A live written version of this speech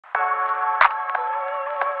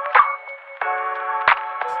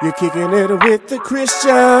You're kicking it with the Christians.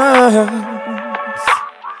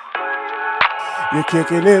 You're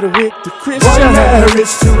kicking it with the Christians. One marriage,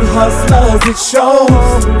 two hustlers, it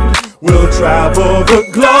shows. We'll travel the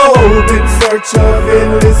globe in search of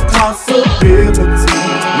endless possibilities.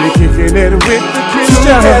 You're kicking it with the Christians.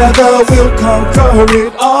 Together we'll conquer it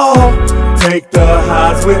all. Take the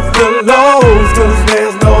highs with the lows, cause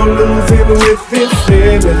there's no losing with this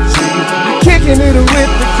energy. You're kicking it with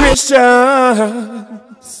the Christians.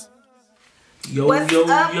 Yo, What's yo,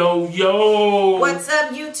 up? yo, yo. What's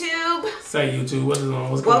up, YouTube? Say YouTube, what's on?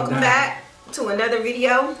 What's going Welcome down? back to another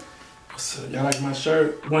video. What's up? Y'all like my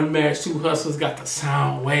shirt? One marriage, two hustlers got the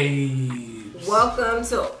sound waves. Welcome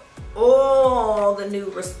to all the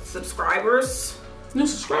new subscribers. New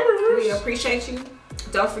subscribers? We appreciate you.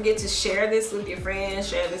 Don't forget to share this with your friends,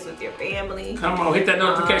 share this with your family. Come on, hit that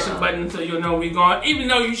notification button so you'll know we're going. Even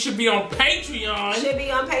though you should be on Patreon. Should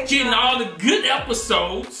be on Patreon. Getting all the good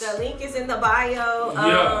episodes. The link is in the bio.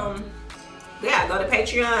 Yeah. Go to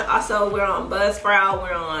Patreon. Also, we're on Buzzsprout.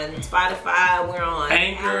 We're on Spotify. We're on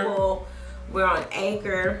Anchor. Apple. We're on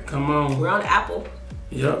Anchor. Come on. We're on Apple.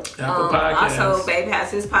 Yep, Apple Podcasts. Also, Babe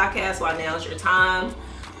has his podcast, While Now's Your Time,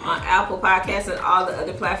 on Apple Podcasts and all the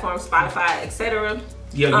other platforms, Spotify, etc.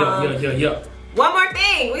 Yeah. One more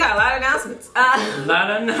thing, we got a lot of announcements. A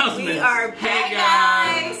lot of announcements. We are back, Hey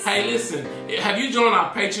guys. Hey, listen, have you joined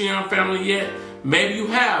our Patreon family yet? Maybe you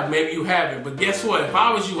have, maybe you haven't. But guess what? If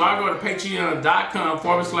I was you, I'd go to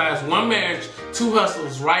patreon.com/one marriage, two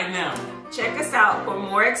hustles right now. Check us out for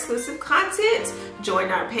more exclusive content.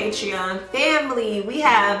 Join our Patreon family. We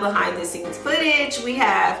have behind the scenes footage. We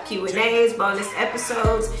have Q&As, bonus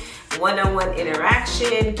episodes, one-on-one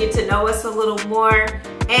interaction, get to know us a little more,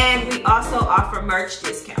 and we also offer merch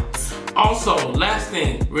discounts. Also, last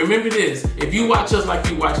thing, remember this. If you watch us like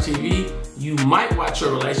you watch TV, you might watch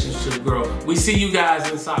your relationship grow. We see you guys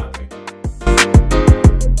inside of it.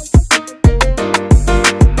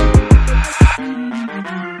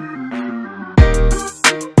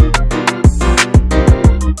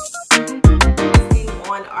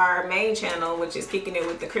 On our main channel, which is Kicking It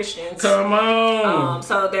With the Christians. Come on.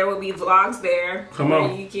 So there will be vlogs there. Come on.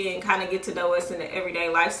 Where you can kind of get to know us in an everyday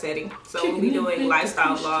life setting. So we'll be doing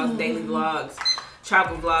lifestyle vlogs, daily vlogs,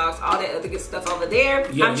 travel vlogs, all that other good stuff over there.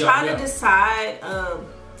 I'm trying to decide,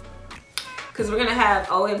 because we're going to have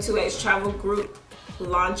OM2H travel group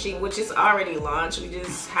launching, which is already launched. We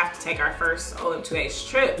just have to take our first OM2H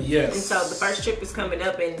trip. Yes. And so the first trip is coming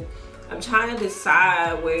up, and I'm trying to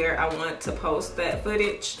decide where I want to post that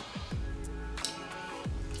footage.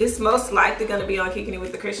 It's most likely going to be on Kicking It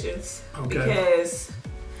With the Christians. Okay. Because,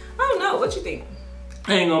 I don't know, what you think?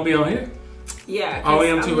 I ain't gonna be on here. Yeah.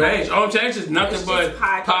 OM2H. OM2H is nothing but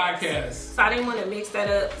podcasts. podcasts. So I didn't want to mix that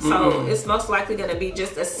up. So it's most likely going to be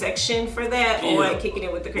just a section for that on Kicking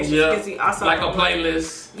It With the Christians. Yeah. Because we also Like a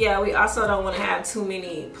playlist. Yeah, we also don't want to have too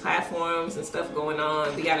many platforms and stuff going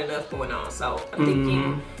on. We got enough going on. So I'm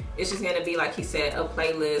thinking it's just going to be, like he said, a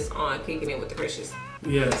playlist on Kicking It With the Christians.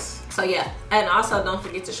 Yes. So yeah, and also don't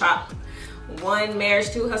forget to shop One Marriage,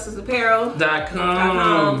 Two Hustles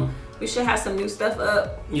Apparel.com. We should have some new stuff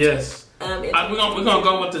up. Yes. We're gonna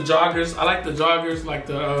go with the joggers. I like the joggers, like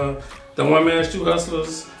the One Marriage, Two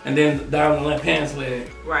Hustlers, and then down the pants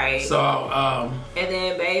leg. Right. So and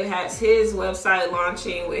then Babe has his website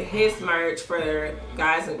launching with his merch for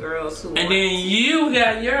guys and girls who. and then you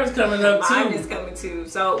got yours coming up too. Mine is coming too.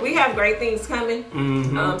 So we have great things coming.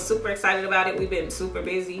 I'm super excited about it. We've been super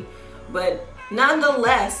busy, but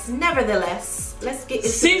nevertheless, let's get into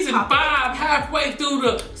Season 5, halfway through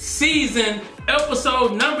the season,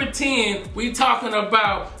 episode number 10. We talking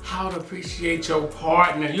about how to appreciate your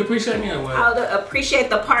partner. You appreciate me or what? How to appreciate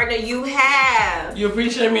the partner you have. You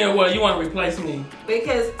appreciate me or what? You want to replace me?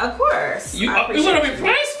 Because of course, You I want to appreciate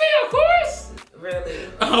replace me? Of course. Really,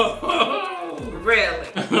 Oh. really.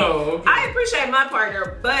 Oh, okay. I appreciate my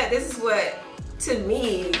partner, but this is what, to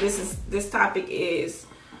me, this topic is.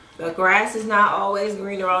 The grass is not always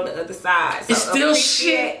greener on the other side. So It's still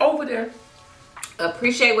shit over there.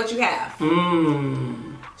 Appreciate what you have.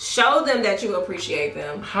 Show them that you appreciate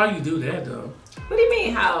them. How you do that though? What do you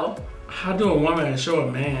mean how? How do a woman show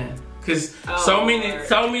a man? Because so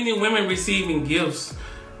many women receiving gifts.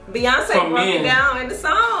 Beyonce From broke it men. down in the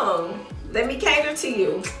song. Let me cater to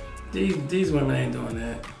you. These women ain't doing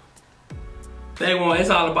that. It's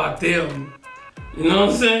all about them. You know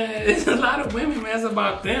what I'm saying? It's a lot of women, man. It's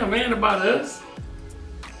about them, man. About us.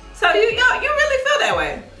 So you really feel that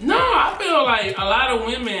way? No, I feel like a lot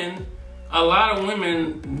of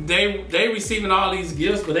women, they receiving all these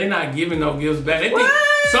gifts, but they not giving no gifts back. They think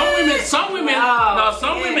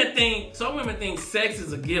some women think sex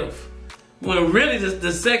is a gift. When really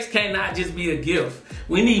the sex cannot just be a gift.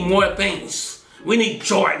 We need more things. We need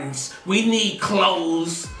Jordans. We need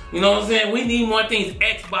clothes. You know what I'm saying? We need more things.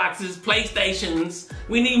 Xboxes, PlayStations.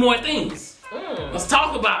 We need more things. Let's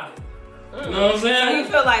talk about it. You know what I'm saying? So you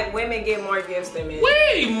feel like women get more gifts than men?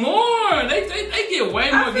 Way more. They get way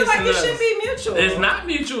more gifts than us. I feel like it should be mutual. It's not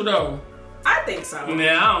mutual though. I think so.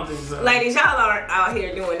 Yeah, I don't think so. Ladies, y'all aren't out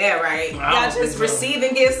here doing that, right? Y'all just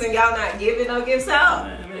receiving gifts and y'all not giving no gifts out.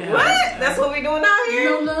 What? That's what we doing out here?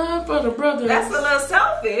 No love for the brothers. That's a little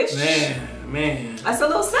selfish. Man. That's a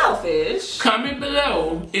little selfish. Comment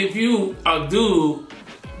below if you a dude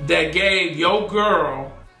that gave your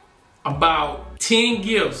girl about 10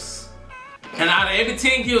 gifts. And out of every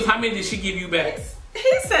 10 gifts, how many did she give you back?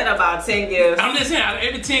 He said about 10 gifts. I'm just saying, out of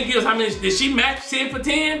every 10 gifts, how many did she match 10 for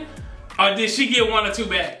 10? Or did she get 1 or 2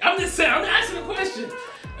 back? I'm just saying, I'm asking a question.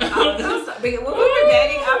 When we were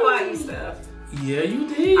dating, I bought you stuff. Yeah, you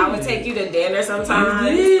did. I would take you to dinner sometimes.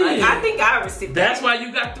 You did. Like, I think I received. That's why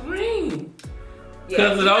you got the ring.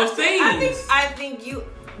 Because of those things. I think you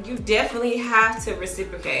definitely have to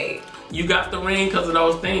reciprocate. You got the ring because of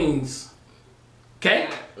those things. Okay?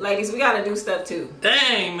 Yeah. Ladies, we gotta do stuff too.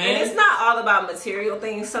 Dang, man. And it's not all about material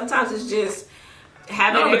things. Sometimes it's just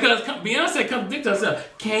having. No, because Beyonce contradicts herself.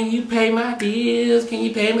 Can you pay my bills? Can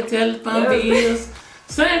you pay my telephone bills?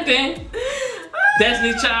 Same thing.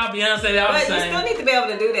 Destiny Child, Beyonce, they all the same. But you still need to be able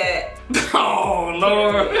to do that. Oh,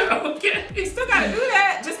 Lord. Okay. You still gotta do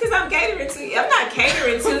that. Just because I'm catering to you. I'm not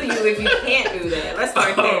catering to you if you can't do that. Let's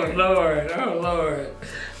start there. Oh, Lord.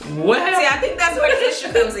 Well, see, I think that's where the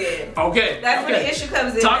issue comes in. Okay. That's where the issue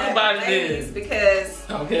comes in. Talk about it then. Because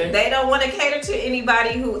they don't want to cater to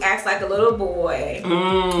anybody who acts like a little boy,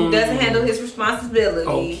 who doesn't handle his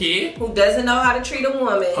responsibility, who doesn't know how to treat a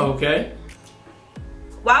woman. Okay.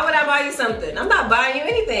 Why would I buy you something? I'm not buying you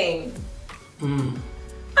anything. I'm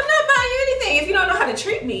not buying you anything if you don't know how to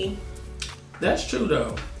treat me. That's true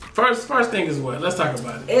though. First thing is what? Let's talk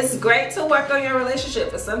about it. It's great to work on your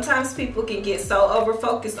relationship, but sometimes people can get so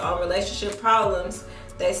over-focused on relationship problems,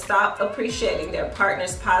 they stop appreciating their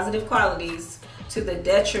partner's positive qualities to the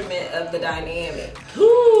detriment of the dynamic.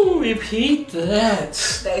 Ooh, repeat that.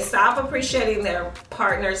 They stop appreciating their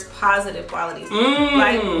partner's positive qualities.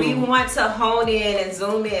 Like, we want to hone in and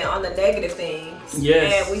zoom in on the negative things.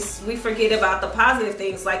 Yes. And we forget about the positive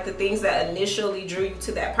things, like the things that initially drew you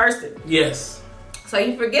to that person. Yes. So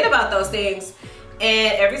you forget about those things,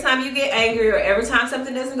 and every time you get angry or every time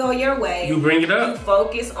something doesn't go your way, you bring it up. You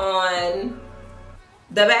focus on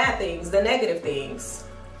the bad things, the negative things.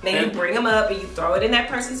 Then you bring them up and you throw it in that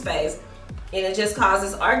person's face, and it just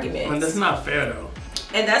causes arguments. And that's not fair though.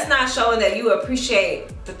 And that's not showing that you appreciate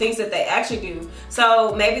the things that they actually do.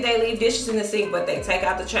 So maybe they leave dishes in the sink, but they take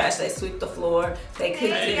out the trash, they sweep the floor, they cook.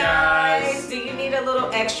 Hey guys, do you need a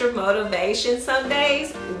little extra motivation some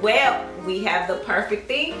days? Well, we have the perfect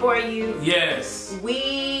thing for you. Yes.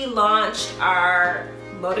 We launched our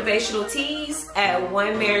motivational tees at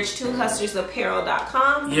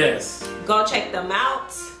onemarriage2hustlersapparel.com. Yes. Go check them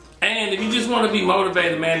out. And if you just want to be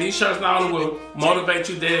motivated, man, these shirts not only will motivate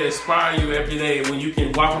you, they inspire you every day. When you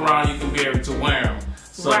can walk around, you can be able to wear them.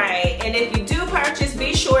 So, right. And if you do purchase,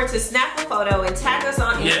 be sure to snap a photo and tag us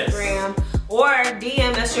on Instagram or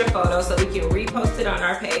DM us your photo so we can repost it on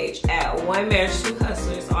our page at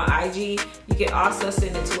onemarriage2hustlers on IG. You can also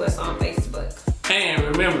send it to us on Facebook. And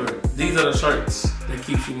remember, these are the shirts that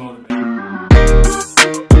keep you motivated.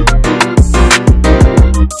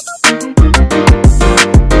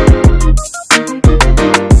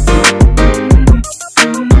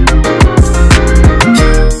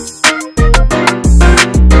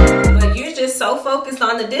 Focused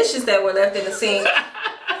on the dishes that were left in the sink,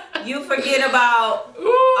 you forget about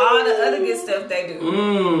all the other good stuff they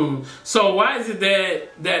do. So why is it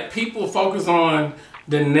that people focus on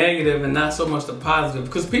the negative and not so much the positive?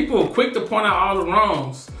 Because people are quick to point out all the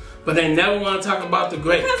wrongs, but they never want to talk about the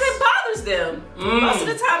great. Because it bothers them. Most of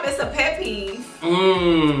the time it's a pet peeve.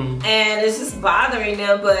 And it's just bothering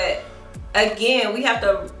them. But again, we have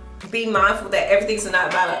to be mindful that everything's not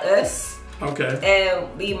about us. Okay.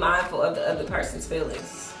 And be mindful of the other person's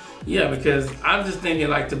feelings. Yeah, because I'm just thinking,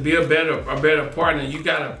 like, to be a better partner, you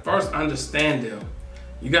gotta first understand them.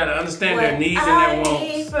 You gotta understand their needs and their wants. What I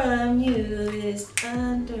need from you is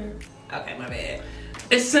under. Okay, my bad.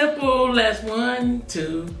 It's simple as 1,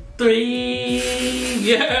 2, 3.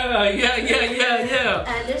 Yeah.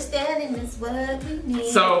 Understanding is what we need.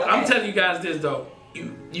 So I'm telling you guys this though.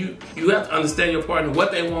 You have to understand your partner,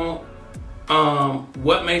 what they want.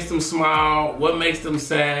 What makes them smile? What makes them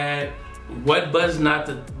sad? What buttons not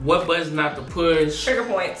to push? Trigger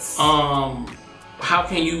points. How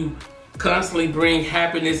can you constantly bring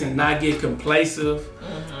happiness and not get complacent.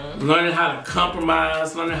 Learning how to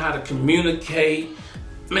compromise, learning how to communicate.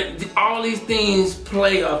 Man, all these things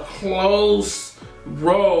play a close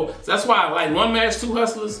role. That's why, like, One Marriage, Two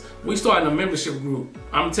Hustlers, we started a membership group.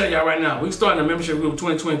 I'm gonna tell y'all right now, we started a membership group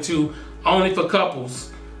 2022 only for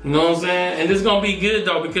couples. You know what I'm saying? And this is gonna be good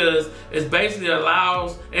though, because it basically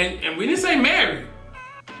allows, and we didn't say married,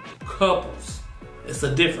 couples. It's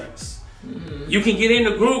a difference. You can get in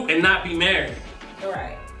the group and not be married.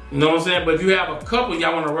 Right. You know what I'm saying? But if you have a couple,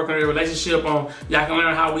 y'all want to work on your relationship, y'all can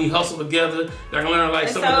learn how we hustle together. Y'all can learn like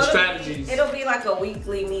some of the strategies. It'll be like a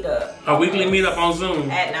weekly meetup. A weekly meetup on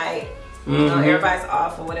Zoom. At night. You know, everybody's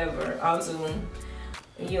off or whatever on Zoom.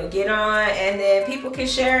 You'll get on, and then people can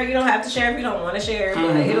share. You don't have to share if you don't want to share,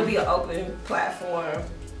 but it'll be an open platform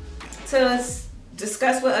to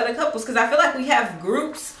discuss with other couples. Because I feel like we have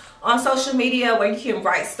groups on social media where you can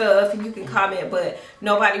write stuff and you can comment, but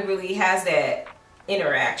nobody really has that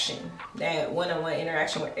interaction, that one-on-one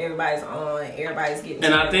interaction where everybody's on, everybody's getting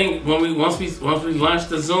and together. I think once we launch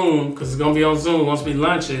the Zoom, because it's gonna be on Zoom, once we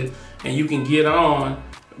launch it and you can get on,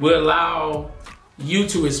 we'll allow you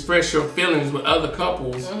to express your feelings with other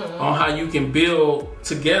couples on how you can build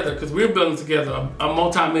together, because we're building together a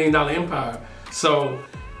multi-million-dollar empire. So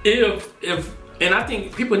and I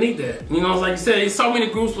think people need that, you know, like you said, there's so many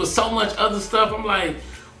groups with so much other stuff. I'm like,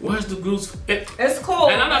 where's the groups? It's cool.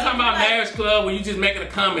 And I'm not talking about marriage club where you just making a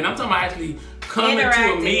comment. I'm talking about actually coming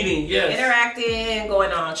to a meeting. Yes. Interacting,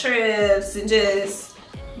 going on trips, and just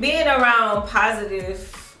being around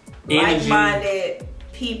positive, like-minded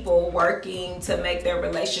people working to make their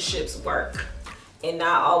relationships work. And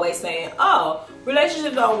not always saying, oh,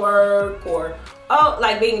 relationships don't work, or, oh,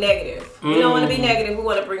 like being negative. We don't want to be negative. We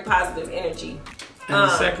want to bring positive energy. And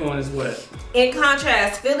the second one is what? In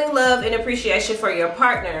contrast, feeling love and appreciation for your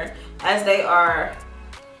partner as they are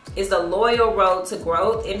is a loyal road to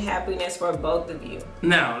growth and happiness for both of you.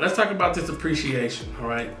 Now, let's talk about this appreciation, all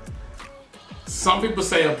right? Some people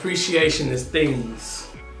say appreciation is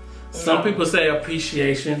things. Some people say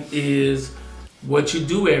appreciation is what you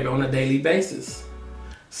do on a daily basis.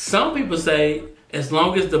 Some people say as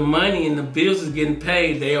long as the money and the bills is getting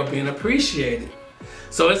paid, they are being appreciated.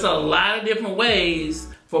 So it's a lot of different ways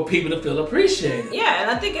for people to feel appreciated. Yeah,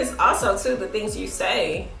 and I think it's also, too, the things you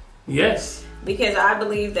say. Yes. Because I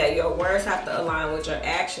believe that your words have to align with your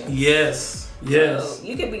actions. Yes. Yes. So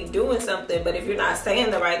you could be doing something, but if you're not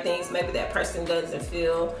saying the right things, maybe that person doesn't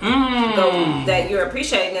feel that you're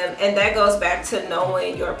appreciating them. And that goes back to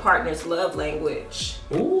knowing your partner's love language.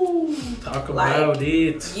 Ooh, talk about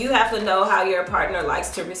it. You have to know how your partner likes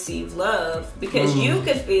to receive love, because you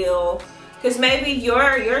could feel, because maybe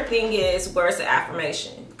your thing is words of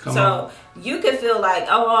affirmation. You could feel like,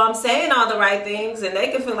 oh, I'm saying all the right things, and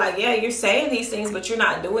they could feel like, yeah, you're saying these things, but you're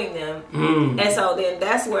not doing them. And so then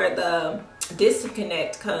that's where the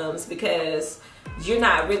disconnect comes, because you're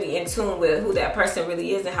not really in tune with who that person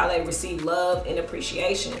really is and how they receive love and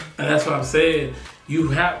appreciation. And that's what I'm saying. You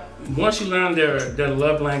have, once you learn their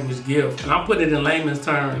love language gift, and I'm putting it in layman's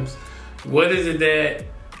terms, what is it that,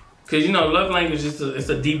 because you know, love language is it's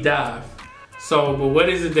a deep dive. So, but what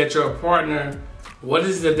is it that your partner, what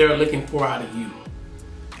is it that they're looking for out of you?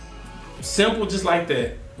 Simple, just like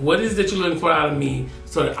that. What is it that you're looking for out of me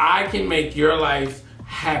so that I can make your life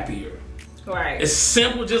happier? Right. It's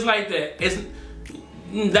simple, just like that. It's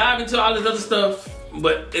dive into all this other stuff,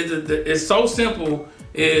 but it's so simple.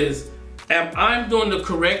 Am I doing the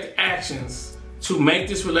correct actions to make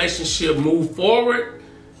this relationship move forward,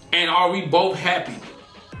 and are we both happy?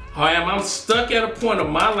 Or am I stuck at a point of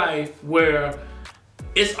my life where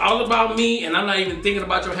it's all about me and I'm not even thinking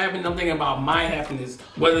about your happiness, I'm thinking about my happiness.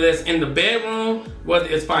 Whether that's in the bedroom, whether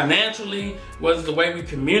it's financially, whether it's the way we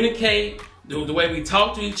communicate, the way we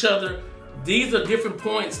talk to each other. These are different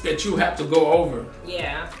points that you have to go over.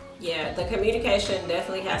 Yeah, the communication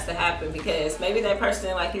definitely has to happen, because maybe that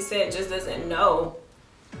person, like you said, just doesn't know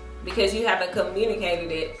because you haven't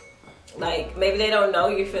communicated it. Like, maybe they don't know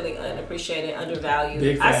you're feeling unappreciated, undervalued.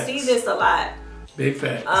 Big facts. I see this a lot. Big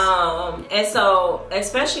facts. And so,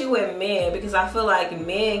 especially with men, because I feel like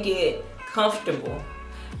men get comfortable.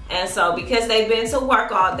 And so, because they've been to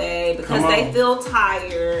work all day, because they feel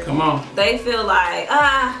tired. They feel like,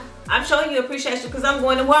 I'm showing you appreciation because I'm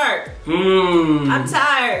going to work. I'm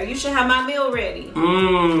tired. You should have my meal ready.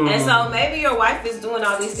 And so, maybe your wife is doing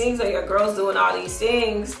all these things, or your girl's doing all these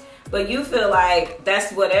things, but you feel like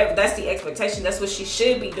that's the expectation, that's what she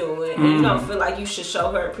should be doing, and you don't feel like you should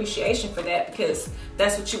show her appreciation for that because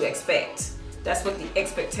that's what you expect. That's what the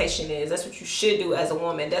expectation is. That's what you should do as a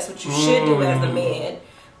woman. That's what you should do as a man.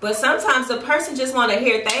 But sometimes the person just want to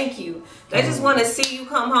hear thank you. They just want to see you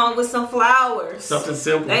come home with some flowers. Something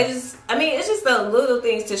simple. It's just the little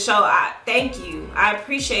things to show, I thank you. I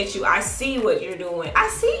appreciate you. I see what you're doing. I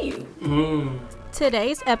see you.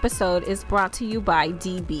 Today's episode is brought to you by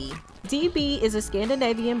DB. DB is a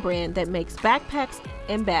Scandinavian brand that makes backpacks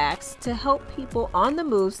and bags to help people on the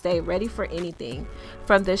move stay ready for anything.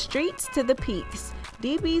 From the streets to the peaks,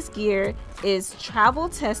 DB's gear is travel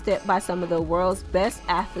tested by some of the world's best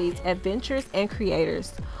athletes, adventurers, and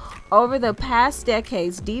creators. Over the past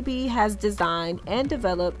decades, DB has designed and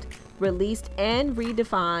developed, released, and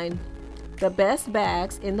redefined the best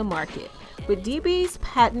bags in the market. With DB's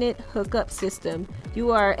patented hookup system, you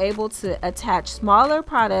are able to attach smaller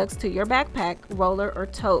products to your backpack, roller, or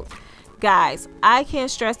tote. Guys, I can't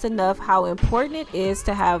stress enough how important it is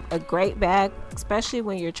to have a great bag, especially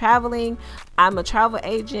when you're traveling. I'm a travel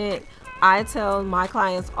agent. I tell my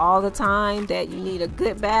clients all the time that you need a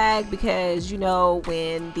good bag because, you know,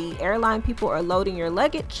 when the airline people are loading your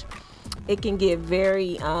luggage, it can get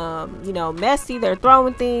very, messy. They're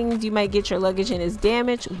throwing things. You might get your luggage and it's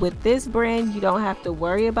damaged. With this brand, you don't have to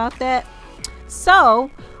worry about that.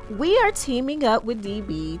 So we are teaming up with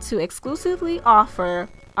DB to exclusively offer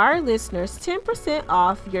our listeners 10%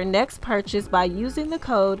 off your next purchase by using the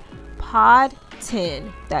code POD10.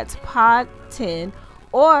 That's POD10,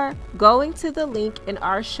 or going to the link in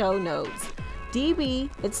our show notes. DB,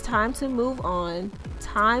 it's time to move on.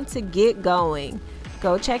 Time to get going.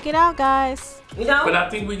 Go check it out, guys. You know? But I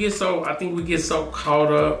think we get so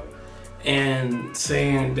caught up in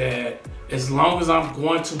saying that as long as I'm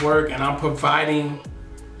going to work and I'm providing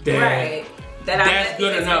that, that's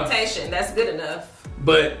good enough. That's good enough.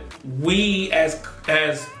 But we as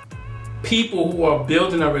people who are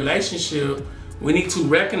building a relationship, we need to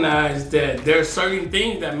recognize that there are certain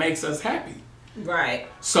things that makes us happy. Right.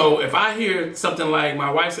 So if I hear something like my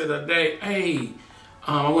wife said the other day, hey,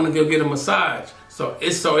 I want to go get a massage. So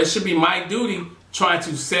it should be my duty trying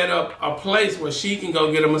to set up a place where she can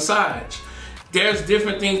go get a massage. There's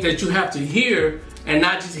different things that you have to hear and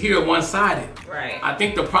not just hear one-sided. Right. I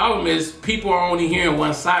think the problem is people are only hearing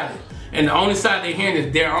one-sided. And the only side they're hearing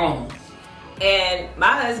is their own. And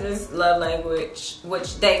my husband's love language,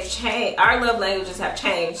 which they've changed, our love languages have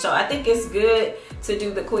changed. So I think it's good to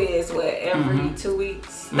do the quiz every 2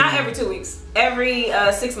 weeks. Not every 2 weeks. Every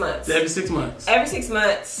 6 months. Every 6 months. Every 6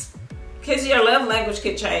 months. Because your love language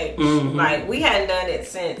could change. Like, we hadn't done it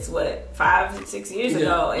since, 5, 6 years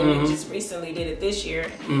ago. And we just recently did it this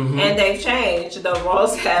year. And they've changed. The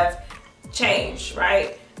roles have changed,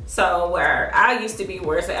 right? So where I used to be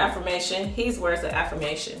words of affirmation, he's words of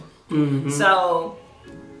affirmation. So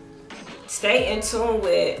stay in tune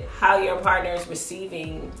with how your partner is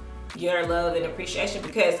receiving your love and appreciation,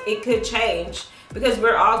 because it could change, because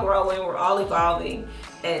we're all growing, we're all evolving,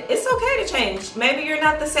 and it's okay to change. Maybe you're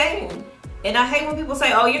not the same. And I hate when people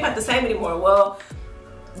say, oh, you're not the same anymore. Well,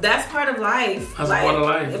 that's part of life. That's part of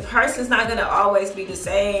life. The person's not going to always be the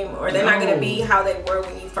same, or they're not going to be how they were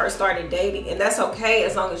when you first started dating. And that's okay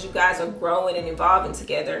as long as you guys are growing and evolving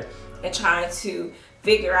together and trying to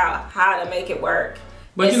figure out how to make it work.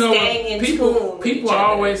 But and you know, people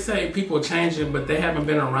always say people changing, but they haven't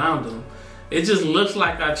been around them. It just looks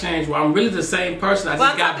like I changed. Well, I'm really the same person. I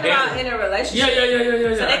just got better. About in a relationship.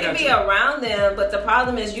 Yeah. So they can be around them, but the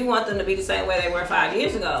problem is you want them to be the same way they were 5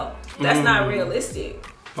 years ago. That's not realistic.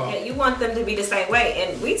 Oh. Yeah, you want them to be the same way.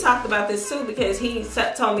 And we talked about this too, because he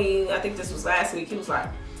told me, I think this was last week, he was like,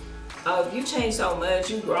 oh, you changed so much,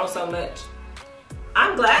 you've grown so much.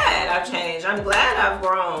 I'm glad I've changed. I'm glad I've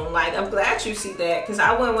grown. Like, I'm glad you see that, because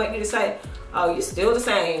I wouldn't want you to say, oh, you're still the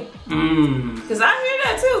same. Because I hear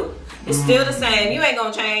that too. It's still the same. You ain't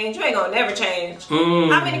gonna change. You ain't gonna never change.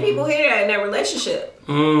 How many people hear that in their relationship?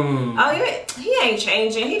 Oh, he ain't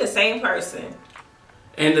changing. He the same person.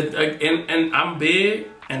 And I'm big,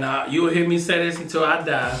 and you will hear me say this until I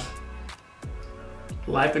die.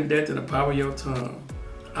 Life and death in the power of your tongue.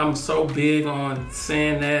 I'm so big on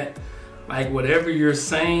saying that, like, whatever you're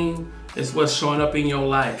saying is what's showing up in your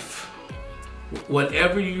life.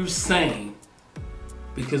 Whatever you're saying,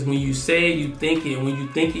 because when you say it, you think it, and when you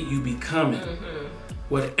think it, you become it.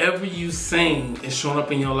 Whatever you saying is showing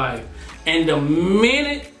up in your life. And the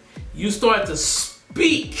minute you start to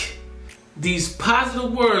speak these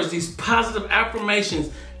positive words, these positive affirmations,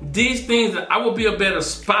 these things that I will be a better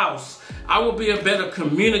spouse, I will be a better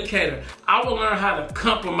communicator, I will learn how to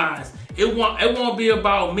compromise. It won't be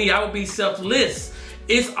about me. I will be selfless.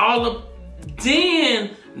 It's all of,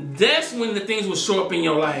 then that's when the things will show up in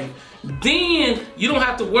your life. Then you don't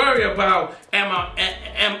have to worry about am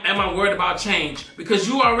I worried about change, because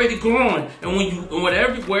you already growing, and when you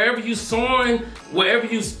wherever you soaring, wherever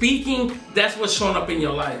you speaking, that's what's showing up in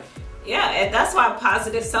your life. Yeah, and that's why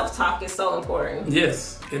positive self-talk is so important.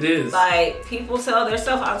 Yes, it is. Like, people tell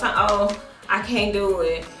themselves all the time, oh, I can't do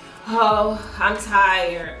it. Oh, I'm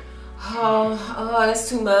tired. Oh, that's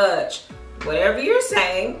too much. Whatever you're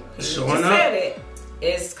saying, you just said it,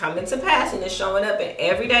 is coming to pass and it's showing up. And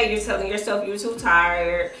every day you're telling yourself you're too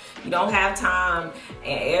tired, you don't have time.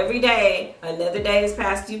 And every day, another day has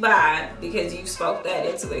passed you by because you spoke that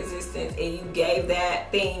into existence and you gave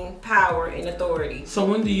that thing power and authority. So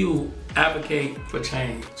when do you advocate for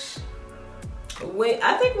change?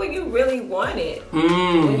 I think when you really want it.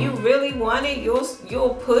 When you really want it,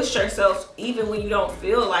 you'll push yourself even when you don't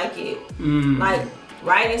feel like it. Like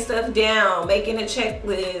writing stuff down, making a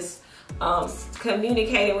checklist,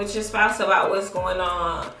 communicating with your spouse about what's going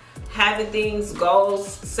on, having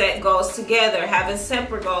set goals together, having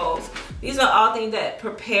separate goals. These are all things that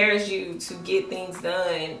prepares you to get things done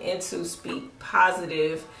and to speak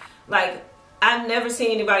positive. Like, I've never seen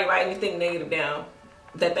anybody write anything negative down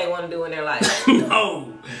that they want to do in their life.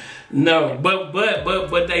 No,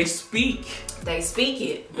 but they speak. They speak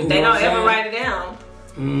it, but they don't ever write it down.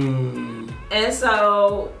 And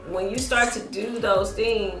so when you start to do those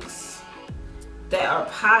things that are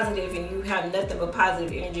positive and you have nothing but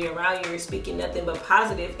positive energy around you, you're speaking nothing but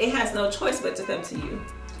positive, it has no choice but to come to you.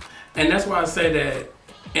 And that's why I say that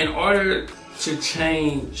in order to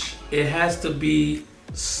change, it has to be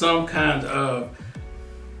some kind of,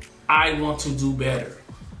 I want to do better.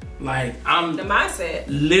 Like, I'm the mindset.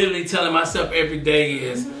 Literally telling myself every day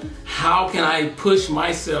is, how can I push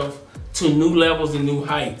myself to new levels and new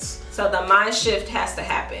heights? So the mind shift has to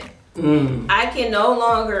happen. I can no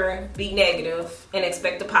longer be negative and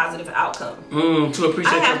expect a positive outcome. To appreciate your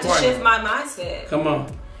partner. I have to shift my mindset. Come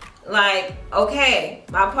on. Like, okay,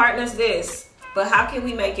 my partner's this, but how can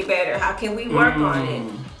we make it better? How can we work on it?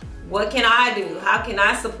 What can I do? How can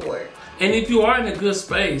I support? And if you are in a good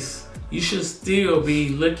space, you should still be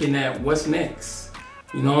looking at what's next.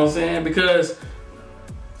 You know what I'm saying? Because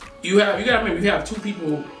you gotta remember, you have two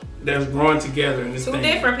people that's growing together in this thing. Two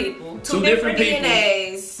different people. Two different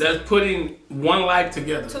DNAs. That's putting one life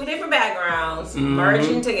together. Two different backgrounds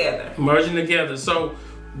merging together. So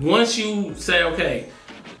once you say, okay,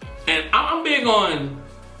 and I'm big on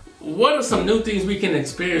what are some new things we can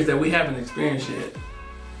experience that we haven't experienced yet.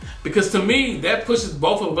 Because to me, that pushes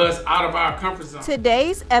both of us out of our comfort zone.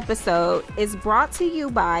 Today's episode is brought to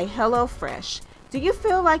you by HelloFresh. Do you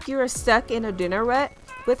feel like you are stuck in a dinner rut?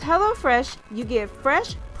 With HelloFresh, you get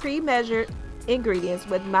fresh, pre-measured ingredients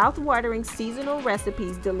with mouth-watering seasonal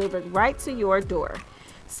recipes delivered right to your door.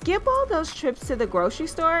 Skip all those trips to the grocery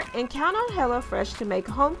store and count on HelloFresh to make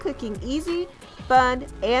home cooking easy, fun,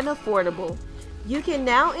 and affordable. You can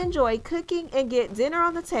now enjoy cooking and get dinner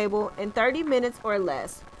on the table in 30 minutes or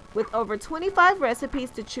less. With over 25 recipes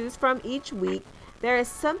to choose from each week, there is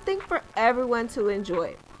something for everyone to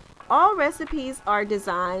enjoy. All recipes are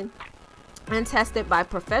designed and tested by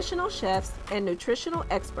professional chefs and nutritional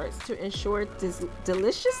experts to ensure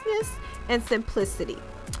deliciousness and simplicity.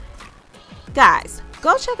 Guys,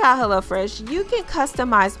 go check out HelloFresh. You can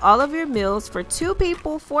customize all of your meals for 2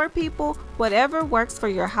 people, 4 people, whatever works for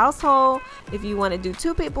your household. If you want to do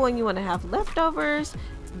 2 people and you want to have leftovers,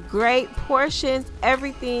 great portions.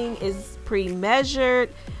 Everything is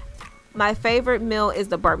pre-measured. My favorite meal is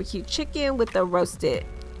the barbecue chicken with the roasted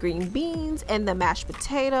green beans and the mashed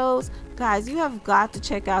potatoes. Guys, you have got to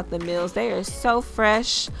check out the meals. They are so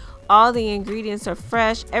fresh. All the ingredients are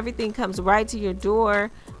fresh. Everything comes right to your door.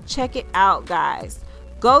 Check it out, guys.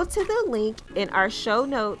 Go to the link in our show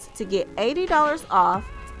notes to get $80 off,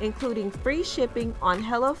 including free shipping on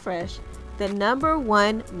HelloFresh, the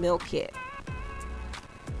 #1 meal kit.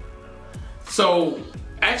 So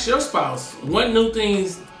ask your spouse, what new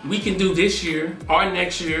things we can do this year or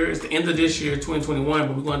next year. It's the end of this year, 2021,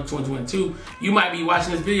 but we're going to 2022. You might be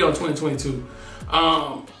watching this video in 2022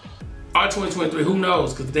 or 2023. Who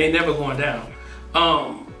knows? Because they never going down.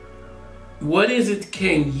 What is it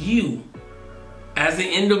can you, as an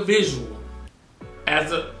individual,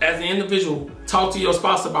 talk to your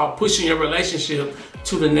spouse about pushing your relationship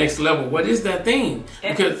to the next level? What is that thing?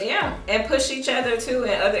 And push each other too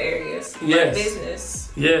in other areas, like business.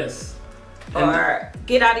 Yes. Or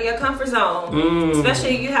get out of your comfort zone.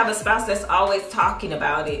 Especially if you have a spouse that's always talking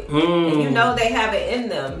about it. And you know they have it in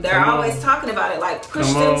them. They're always talking about it. Like,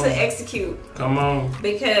 push them to execute. Come on.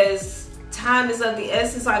 Because time is of the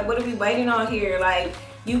essence. Like, what are we waiting on here? Like,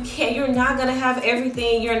 You're not gonna have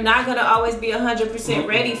everything. You're not gonna always be 100%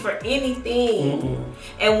 ready for anything.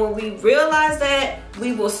 And when we realize that,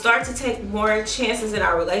 we will start to take more chances in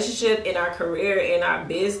our relationship, in our career, in our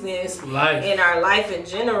business, in our life in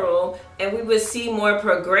general, and we will see more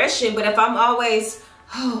progression. But if I'm always,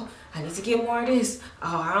 I need to get more of this.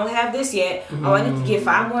 I don't have this yet. I need to get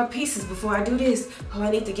 5 more pieces before I do this. I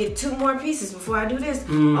need to get 2 more pieces before I do this.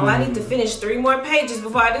 I need to finish 3 more pages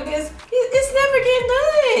before I do this. It's never getting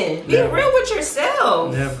done. Be real with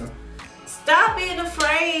yourself. Never. Stop being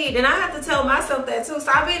afraid. And I have to tell myself that too.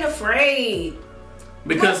 Stop being afraid.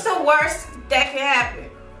 Because what's the worst that can happen?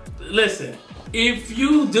 Listen, if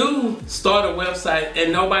you do start a website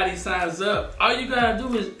and nobody signs up, all you gotta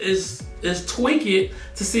do is tweak it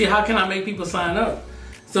to see how can I make people sign up.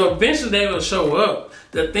 So eventually they will show up.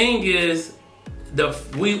 The thing is,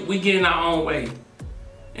 we get in our own way,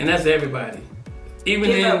 and that's everybody.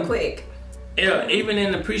 Even quick. Yeah, even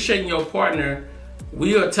in appreciating your partner,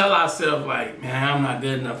 we'll tell ourselves like, man, I'm not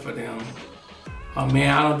good enough for them. Oh man,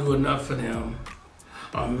 I don't do enough for them.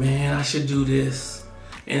 Oh man, I should do this.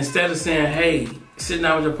 Instead of saying, hey, sit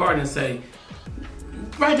down with your partner and say,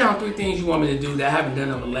 write down 3 things you want me to do that I haven't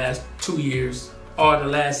done over the last 2 years or the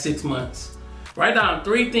last 6 months. Write down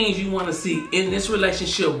 3 things you want to see in this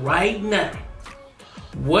relationship right now.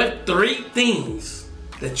 What 3 things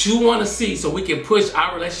that you want to see so we can push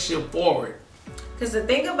our relationship forward? Because the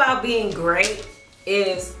thing about being great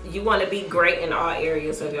is you want to be great in all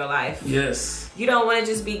areas of your life. Yes. You don't want to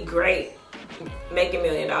just be great making $1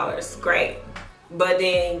 million. Great. But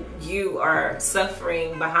then you are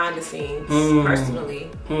suffering behind the scenes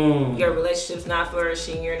personally. Your relationship's not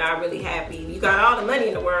flourishing. You're not really happy. You got all the money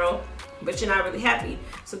in the world, but you're not really happy.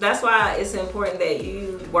 So that's why it's important that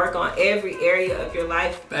you work on every area of your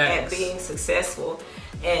life at being successful.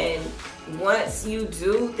 And once you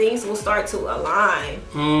do, things will start to align.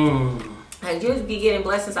 And you'll be getting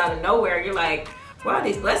blessings out of nowhere. You're like, where are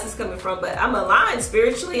these blessings coming from? But I'm aligned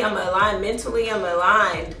spiritually. I'm aligned mentally. I'm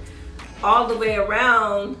aligned all the way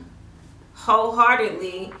around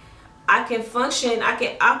wholeheartedly. I can function, I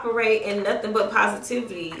can operate in nothing but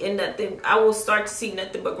positivity, and nothing. I will start to see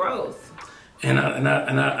nothing but growth. And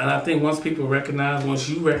I think once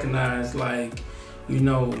you recognize, like, you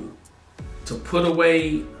know, to put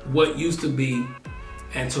away what used to be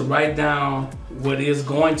and to write down what is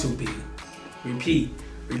going to be. Repeat.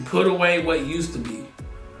 We put away what used to be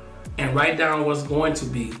and write down what's going to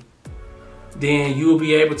be. Then you will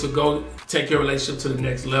be able to go take your relationship to the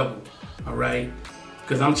next level. All right?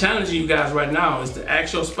 Because I'm challenging you guys right now is to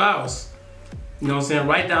ask your spouse, you know what I'm saying?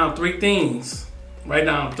 Write down 3 things. Write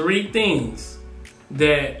down 3 things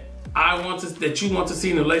that that you want to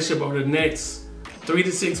see in a relationship over the next 3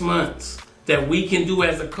 to 6 months that we can do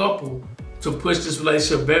as a couple to push this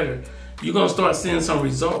relationship better. You're going to start seeing some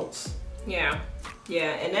results. Yeah.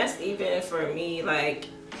 Yeah. And that's even for me, like,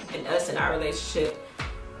 and us in our relationship.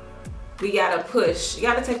 We got to push. You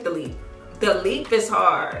got to take the leap. The leap is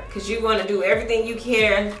hard because you want to do everything you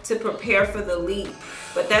can to prepare for the leap.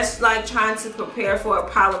 But that's like trying to prepare for a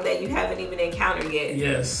problem that you haven't even encountered yet.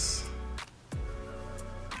 Yes.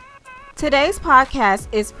 Today's podcast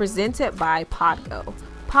is presented by Podgo.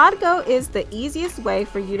 Podgo is the easiest way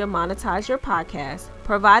for you to monetize your podcast,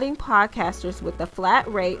 providing podcasters with a flat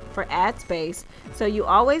rate for ad space so you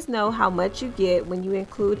always know how much you get when you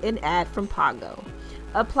include an ad from Podgo.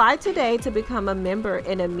 Apply today to become a member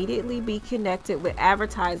and immediately be connected with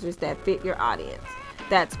advertisers that fit your audience.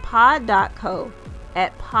 That's pod.co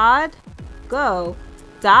at podgo.co,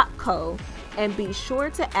 and be sure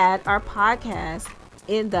to add our podcast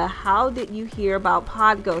in the How Did You Hear About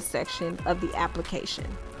Podgo section of the application.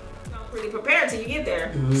 Don't really prepare till you get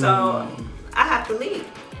there. So I have to leave.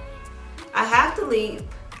 I have to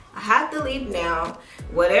leave now.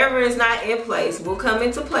 Whatever is not in place will come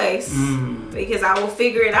into place because I will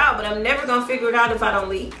figure it out, but I'm never going to figure it out if I don't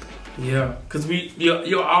leave. Yeah, because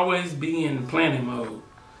you'll always be in planning mode.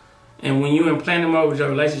 And when you're in planning mode with your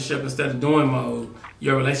relationship instead of doing mode,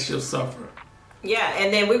 your relationship suffer. Yeah,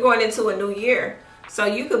 and then we're going into a new year. So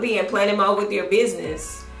you could be in planning mode with your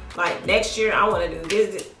business. Like, next year, I want to do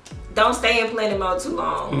this. Don't stay in planning mode too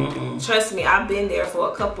long. Trust me, I've been there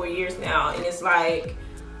for a couple of years now, and it's like,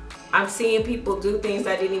 I'm seeing people do things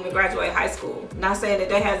that didn't even graduate high school. Not saying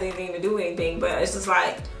that has anything to do with anything, but it's just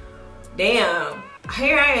like, damn,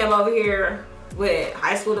 here I am over here with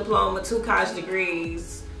high school diploma, 2 college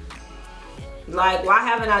degrees. Like, why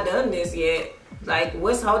haven't I done this yet? Like,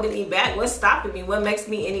 what's holding me back? What's stopping me? What makes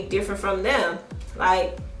me any different from them?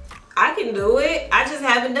 Like, I can do it. I just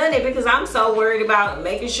haven't done it because I'm so worried about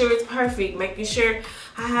making sure it's perfect, making sure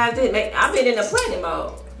I have to I've been in a planning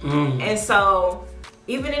mode. And so,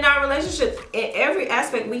 even in our relationships, in every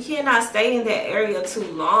aspect, we cannot stay in that area too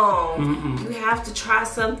long. You have to try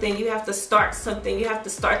something. You have to start something. You have to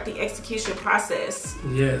start the execution process.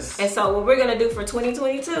 Yes. And so what we're going to do for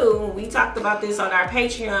 2022, we talked about this on our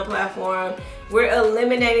Patreon platform. We're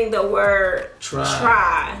eliminating the word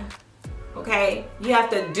try. Okay? You have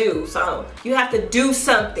to do. So you have to do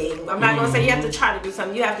something. I'm not going to say you have to try to do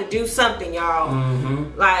something. You have to do something, y'all.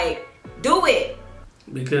 Like, do it.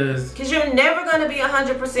 Because you're never going to be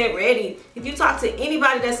 100% ready. If you talk to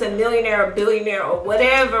anybody that's a millionaire or billionaire or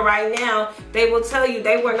whatever right now, they will tell you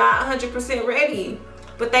they were not 100% ready.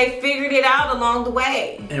 But they figured it out along the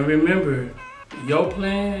way. And remember, your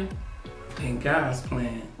plan and God's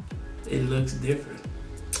plan, it looks different.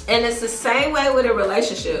 And it's the same way with a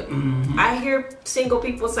relationship. I hear single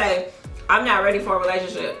people say, I'm not ready for a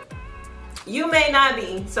relationship. You may not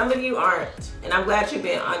be. Some of you aren't. And I'm glad you're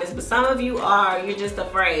being honest. But some of you are. You're just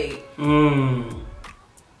afraid.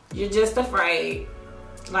 You're just afraid.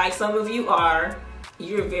 Like some of you are.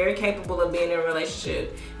 You're very capable of being in a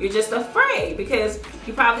relationship. You're just afraid because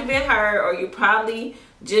you probably been hurt or you probably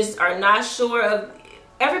just are not sure of.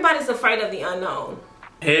 Everybody's afraid of the unknown.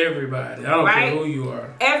 Everybody. I don't care who you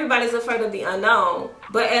are. Everybody's afraid of the unknown.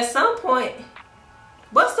 But at some point,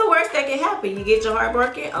 what's the worst that can happen? You get your heart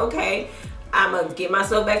broken? Okay. I'm going to get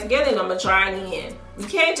myself back together and I'm going to try again. You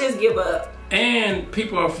can't just give up. And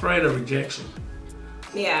people are afraid of rejection.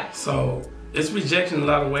 Yeah. So it's rejection in a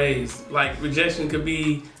lot of ways. Like rejection could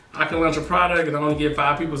be, I can launch a product and I only get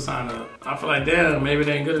 5 people sign up. I feel like, damn, maybe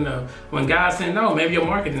they ain't good enough. When God's saying no, maybe your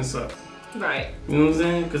marketing sucks. Right. You know what I'm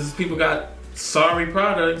saying? Because people got sorry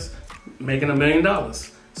products making $1 million.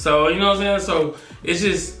 So, you know what I'm saying? So it's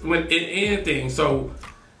just when anything. So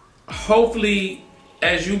hopefully,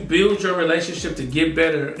 as you build your relationship to get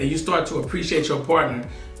better and you start to appreciate your partner,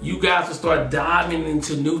 you guys will start diving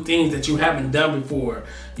into new things that you haven't done before.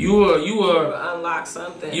 You will unlock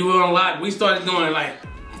something. You will unlock. We started doing like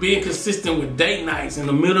being consistent with date nights in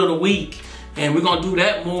the middle of the week. And we're going to do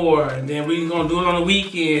that more. And then we're going to do it on the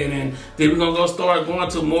weekend. And then we're going to start going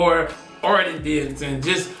to more art events and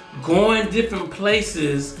just going different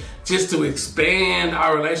places just to expand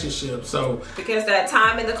our relationship. So because that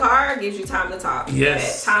time in the car gives you time to talk.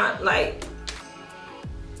 Yes. That time, like,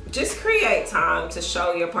 just create time to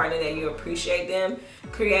show your partner that you appreciate them.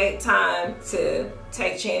 Create time to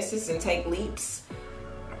take chances and take leaps.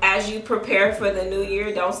 As you prepare for the new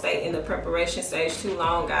year, don't stay in the preparation stage too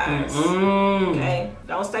long, guys. Okay?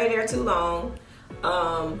 Don't stay there too long.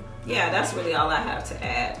 Yeah, that's really all I have to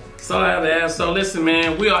add. That's all I have to add. So listen,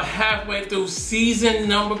 man, we are halfway through season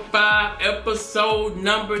number 5, episode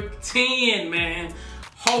number 10, man.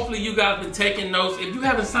 Hopefully you guys been taking notes. If you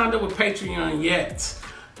haven't signed up with Patreon yet,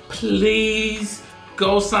 please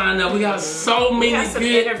go sign up. We got so many we got some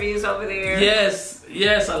interviews over there.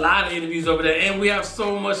 Yes, a lot of interviews over there. And we have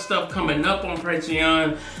so much stuff coming up on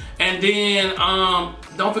Patreon. And then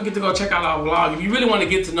don't forget to go check out our vlog. If you really want to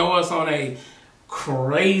get to know us on a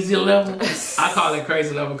crazy level, I call it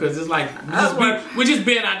crazy level because it's like we're just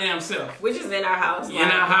being our damn self. We're just in our house. In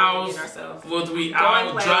our house. Whether we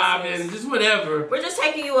out driving, just whatever. We're just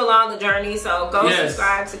taking you along the journey. So go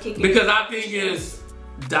subscribe to Kiki. Because I think it's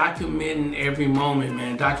documenting every moment,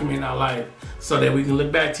 man. Documenting our life so that we can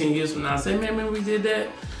look back 10 years from now and say, man, remember we did that?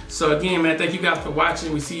 So again, man, thank you guys for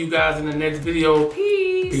watching. We see you guys in the next video.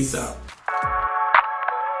 Peace out.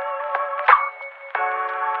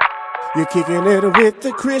 You're kicking it with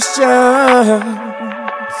the Christians.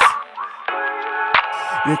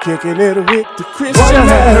 You're kicking it with the Christians. One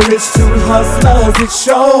marriage, 2 hustlers, it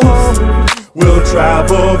shows. We'll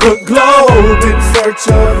travel the globe in search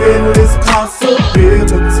of endless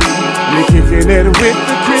possibilities. You're kicking it with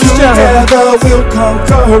the Christians. Together we'll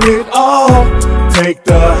conquer it all. Take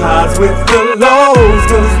the highs with the lows,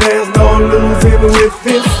 cause there's no losing with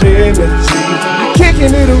this energy. You're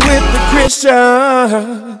kicking it with the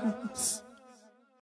Christians.